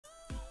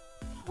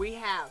we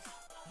have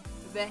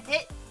the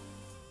hit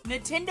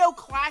Nintendo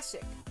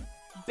Classic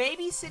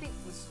Babysitting.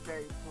 This is a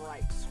very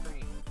bright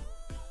screen.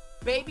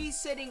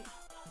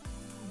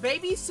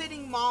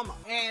 Babysitting Mama.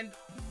 And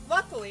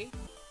luckily,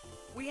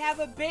 we have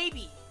a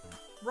baby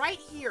right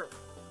here,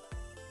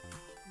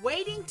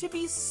 waiting to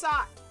be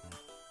sought,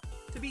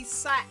 to be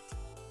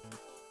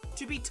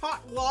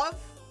taught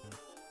love,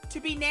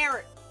 to be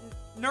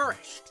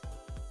nourished,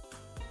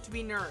 to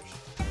be nourished.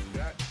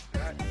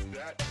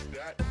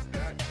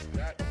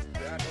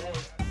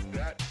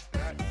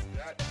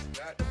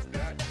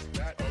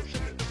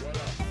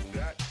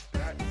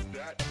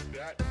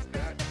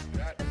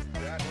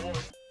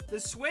 The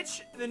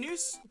Switch, the new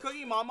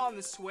Cookie Mama on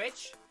the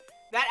Switch,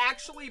 that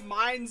actually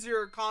mines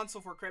your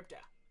console for crypto.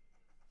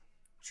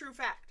 True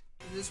fact.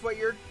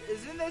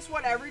 Isn't this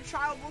what every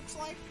child looks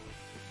like?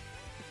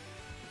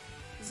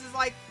 This is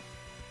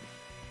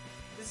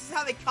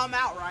how they come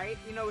out, right?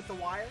 You know, with the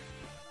wire.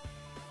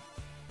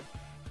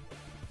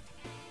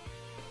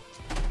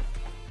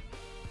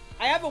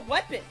 I have a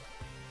weapon.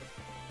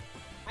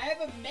 I have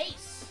a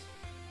mace.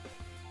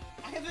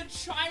 I have a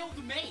child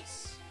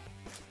mace.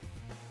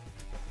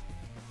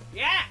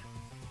 Yeah!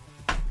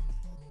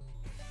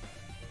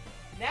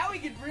 Now we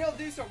can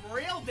do some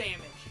real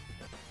damage.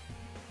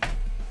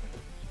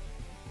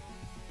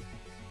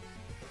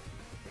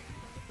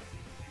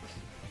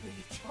 The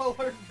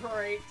controller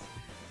breaks.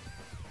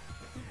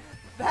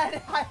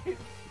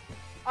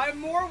 I'm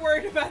more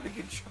worried about the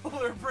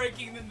controller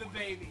breaking than the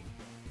baby.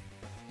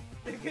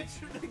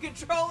 The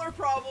controller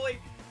probably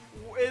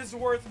is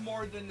worth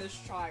more than this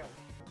child.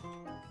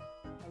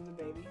 And the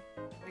baby.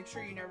 Make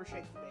sure you never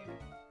shake the baby.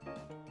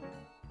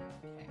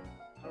 Okay.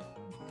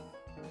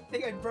 I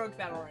think I broke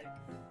that already.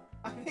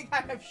 I think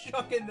I have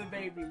shooken the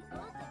baby.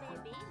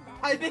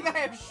 I think I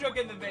have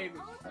shooken the baby.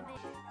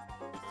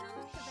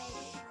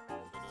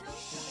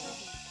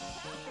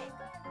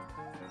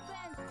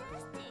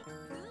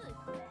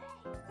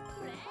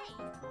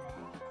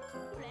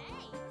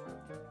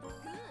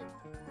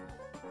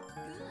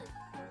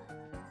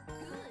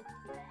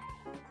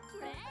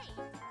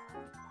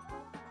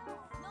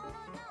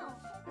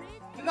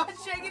 I'm not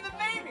shaking the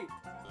baby!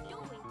 Do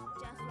it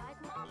just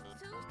like mom.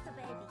 Soothe the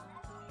baby.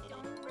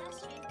 Don't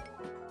rush it.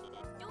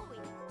 Do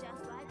it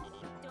just like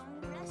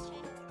don't rush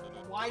it.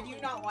 Why do you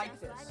not like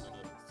this?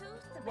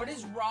 What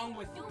is wrong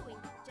with you? Do it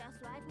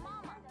just like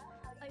mama.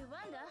 I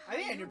wonder I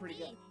think I how did pretty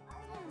you good.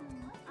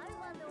 I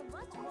wonder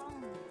what's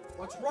wrong.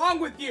 What's wrong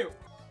with you?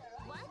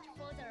 Watch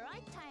for the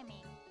right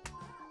timing.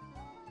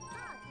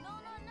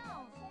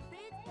 No.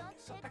 Please don't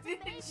shake I the baby.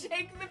 didn't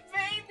shake the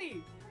baby!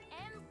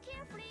 And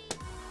carefully. No.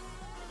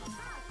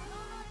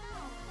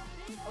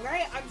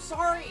 Okay, I'm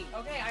sorry.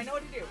 Okay, I know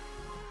what to do.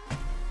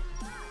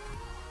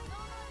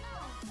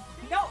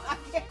 No, I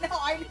can't. No,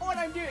 I know what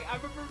I'm doing. I'm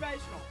a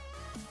professional.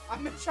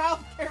 I'm a child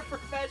care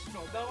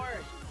professional. Don't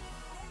worry.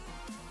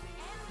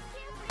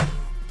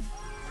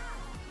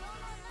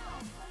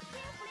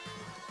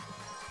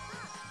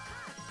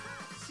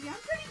 See,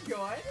 I'm pretty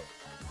good.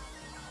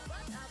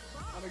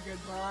 I'm a good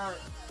bird.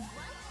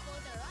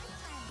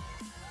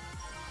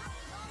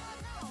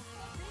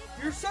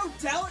 You're so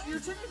delicate. You're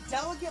such a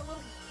delicate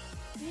little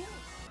thing.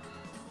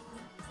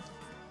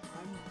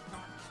 I'm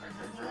not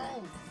shaking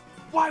you.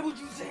 Why would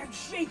you say I'm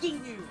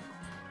shaking you?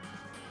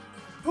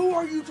 Who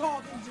are you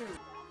talking to?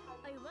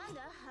 I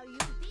wonder how you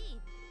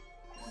did.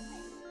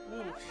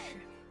 Oh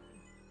shit!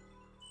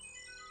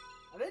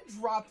 I didn't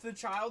drop the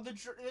child. The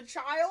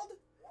child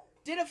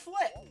did a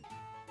flip.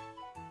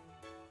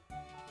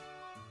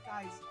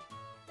 Guys,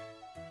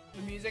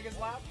 the music is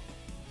loud.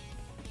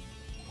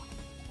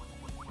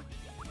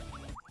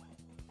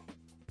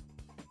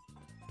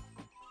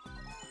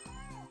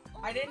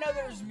 I didn't know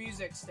there was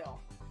music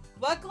still.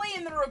 Luckily,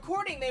 in the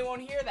recording, they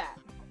won't hear that.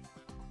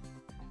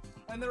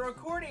 In the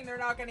recording, they're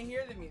not gonna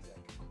hear the music.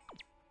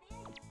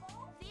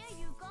 There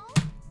you go.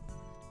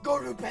 Go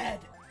to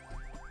bed!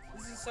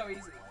 This is so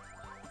easy.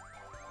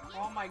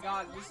 Oh my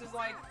god, this is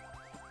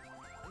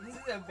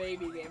a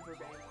baby game for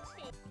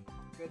babies.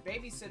 Good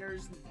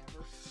babysitters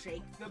never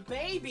shake the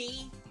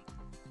baby!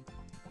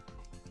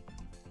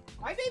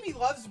 My baby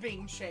loves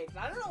being shaked.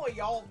 I don't know what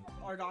y'all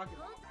are talking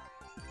about.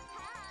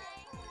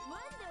 Hi.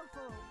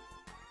 Wonderful.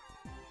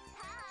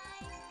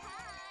 Hi.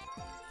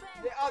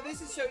 Oh,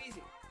 this is so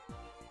easy.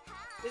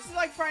 This is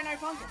like Friday Night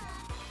Funkin'.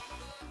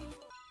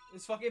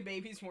 This fucking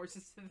baby's more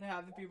sensitive than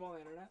half the people on the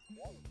internet.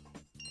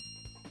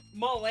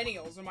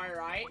 Millennials, am I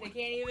right? They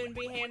can't even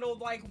be handled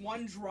like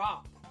one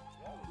drop.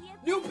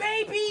 New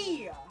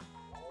baby!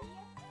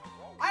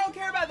 I don't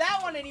care about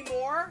that one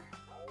anymore.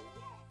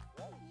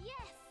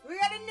 Yes. We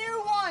got a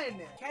new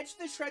one! Catch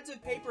the shreds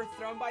of paper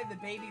thrown by the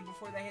baby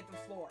before they hit the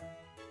floor.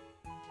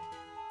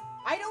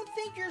 I don't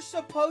think you're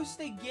supposed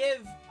to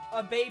give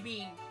a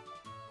baby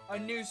a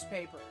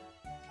newspaper.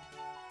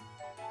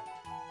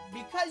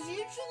 Because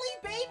usually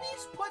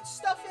babies put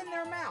stuff in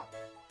their mouth.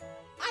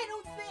 I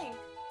don't think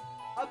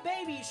a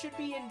baby should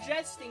be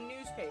ingesting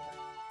newspaper.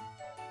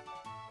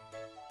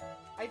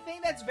 I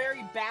think that's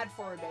very bad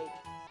for a baby.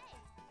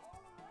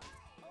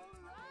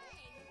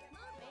 Alright.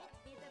 Move it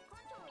with the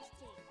controller.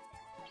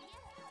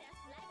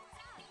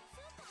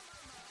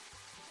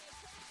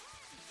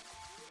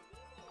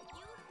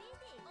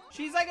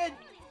 She's like a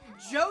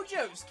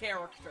JoJo's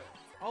character.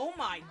 Oh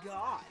my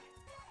god.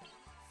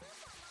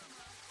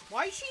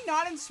 Why is she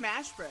not in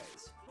Smash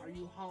Bros? Are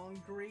you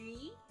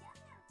hungry?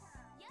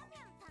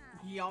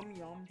 Yum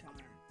yum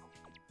time.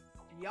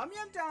 Yum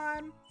yum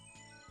time.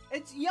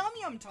 It's yum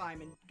yum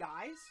time, and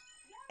guys.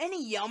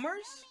 Any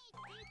yummers?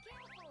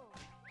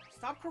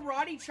 Stop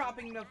karate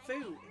chopping the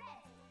food.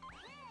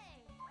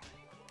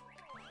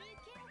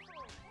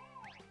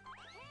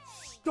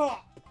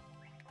 Stop!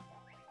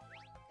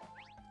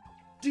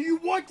 Do you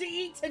want to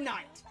eat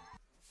tonight?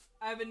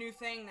 I have a new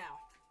thing now.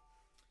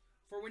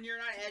 For when you're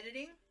not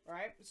editing,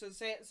 right? So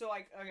say it, so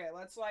like, okay,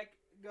 let's like,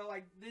 go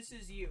like, this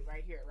is you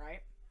right here,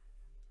 right?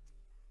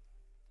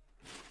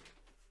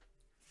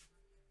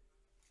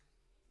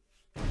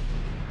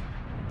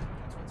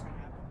 That's what's gonna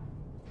happen.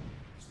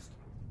 It's just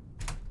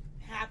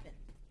gonna happen.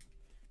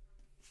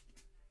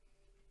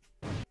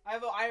 I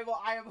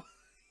have a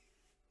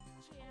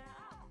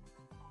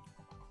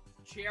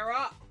cheer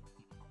up.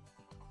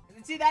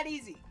 It's that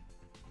easy.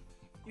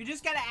 You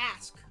just gotta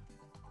ask.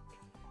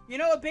 You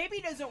know, a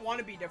baby doesn't want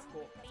to be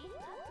difficult.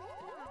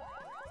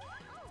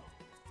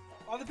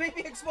 Oh, the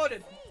baby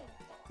exploded.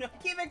 I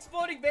keep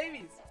exploding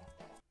babies.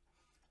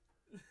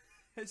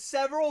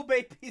 Several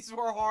babies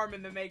were harmed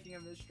in the making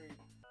of this stream.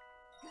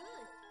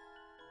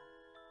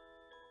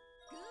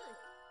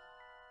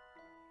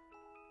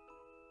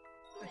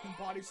 Good.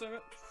 Body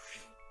summit.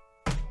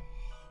 Choose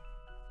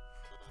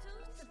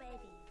the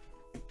baby.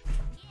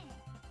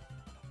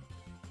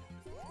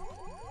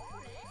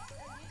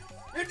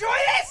 Enjoy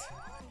this!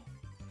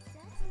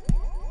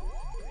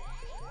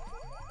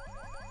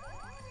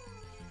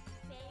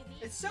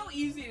 It's so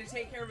easy to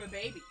take care of a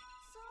baby.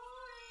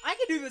 I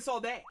could do this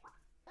all day.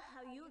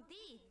 How you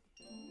did?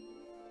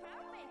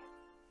 Perfect.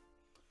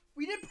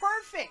 We did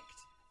perfect.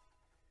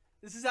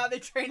 This is how they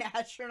train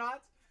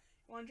astronauts.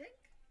 You want a drink?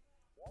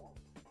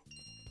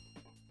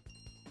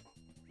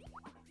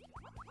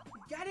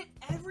 You got it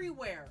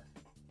everywhere.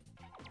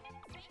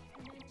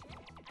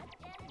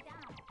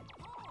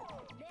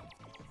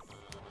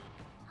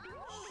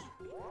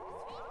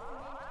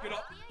 Get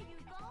up. There you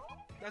go.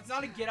 That's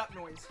not a get up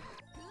noise.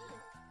 Good.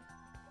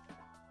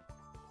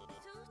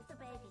 Choose the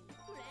baby.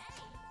 Great.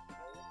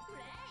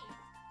 Great.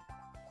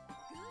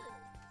 Good.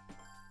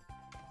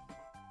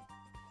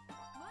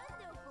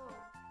 Wonderful.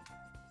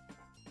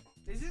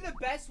 This is the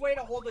best way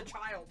to hold a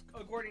child,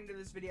 according to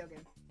this video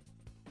game.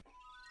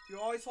 You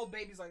always hold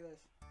babies like this.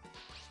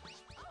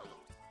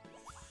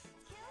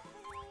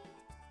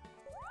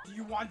 Do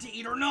you want to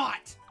eat or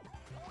not?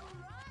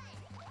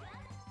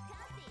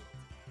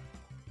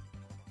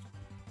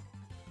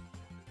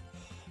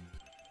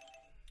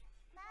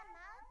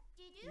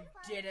 You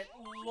didn't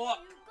look.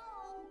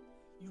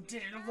 You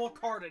didn't look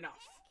hard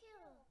enough.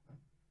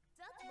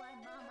 That's why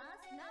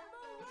Mama's number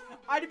 1.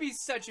 I'd be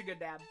such a good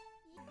dad.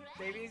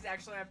 Babies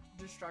actually have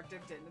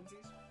destructive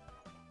tendencies.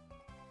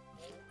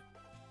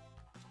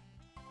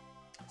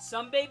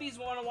 Some babies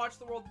want to watch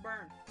the world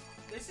burn.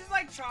 This is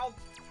like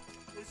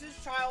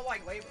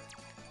childlike labor.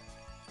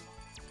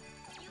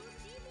 You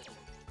did it.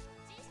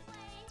 This way.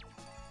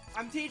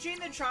 I'm teaching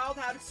the child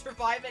how to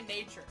survive in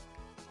nature.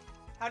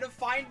 How to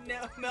find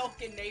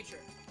milk in nature.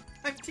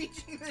 I'm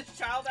teaching this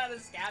child how to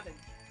scavenge.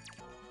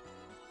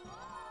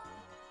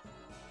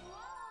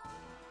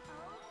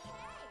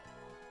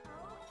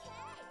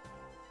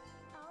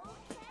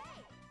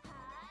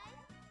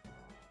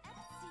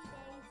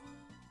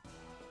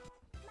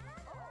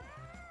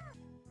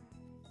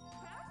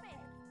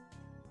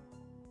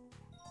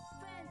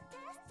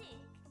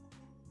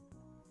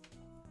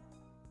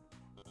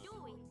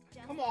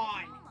 Come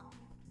on.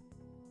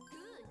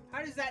 Good.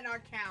 How does that not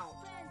count?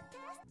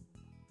 Fantastic.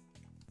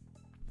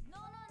 No.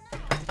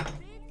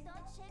 Please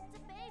don't shake the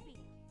baby.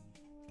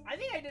 I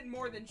think I did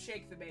more than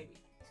shake the baby.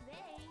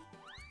 Today.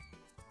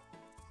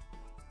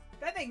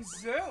 That thing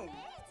zoomed.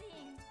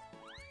 Amazing.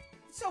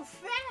 It's so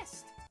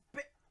fast.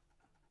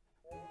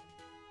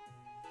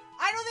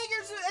 I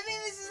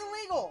think this is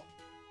illegal.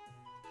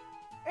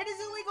 It is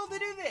illegal to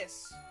do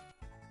this.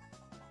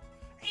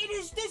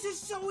 This is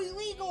so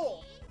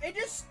illegal. It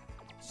just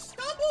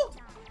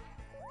stumbled.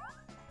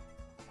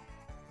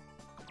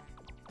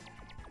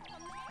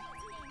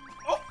 Amazing.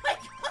 Oh my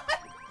god.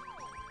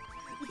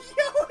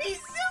 Yo, he's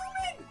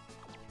zooming.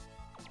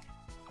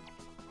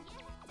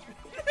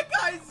 Yes, That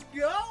guy's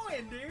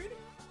going, dude.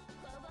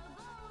 go.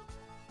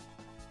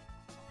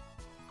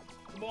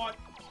 Come on.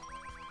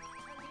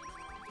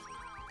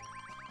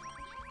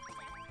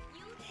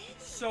 You did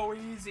it. So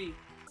easy.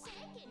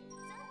 Shake it.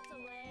 That's the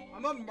way.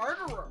 I'm a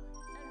murderer. A little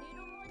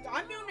more.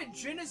 I'm doing a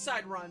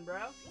genocide run, bro.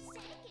 Shake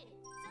it.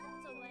 That's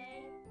the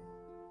way.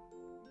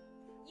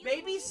 You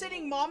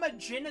Babysitting mama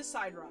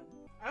genocide run.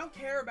 I don't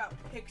care about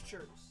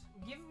pictures.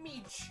 Give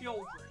me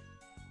children.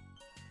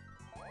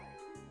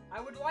 I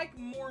would like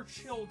more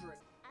children.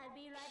 I'll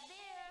be right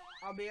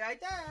there. I'll be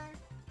right there.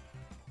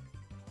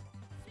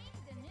 Swing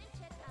the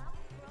nunchuck up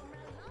from a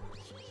long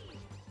tree.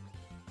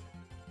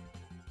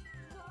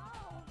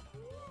 Wow.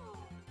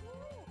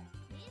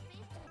 Leave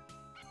it.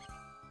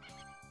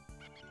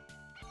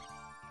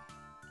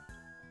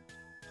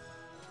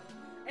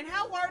 And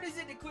how hard is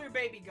it to clear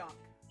baby gunk?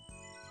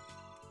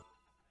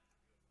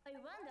 I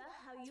wonder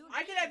how you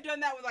I could have done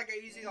that with like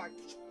a easy like,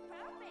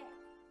 perfect.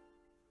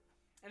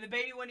 and the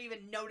baby wouldn't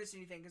even notice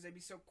anything because they'd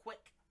be so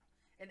quick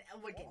and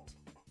elegant.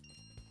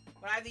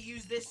 But I have to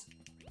use this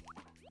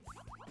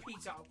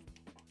piece of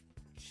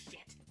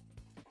shit.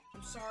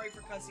 I'm sorry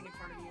for cussing in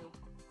front of you.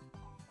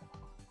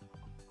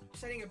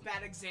 Setting a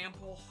bad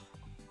example.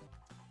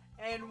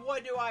 And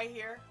what do I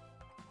hear?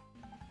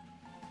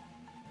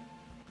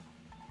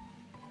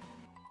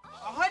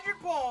 100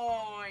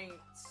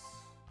 points!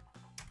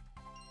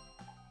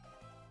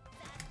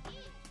 That's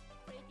it.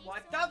 Pretty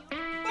What soon the?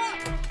 you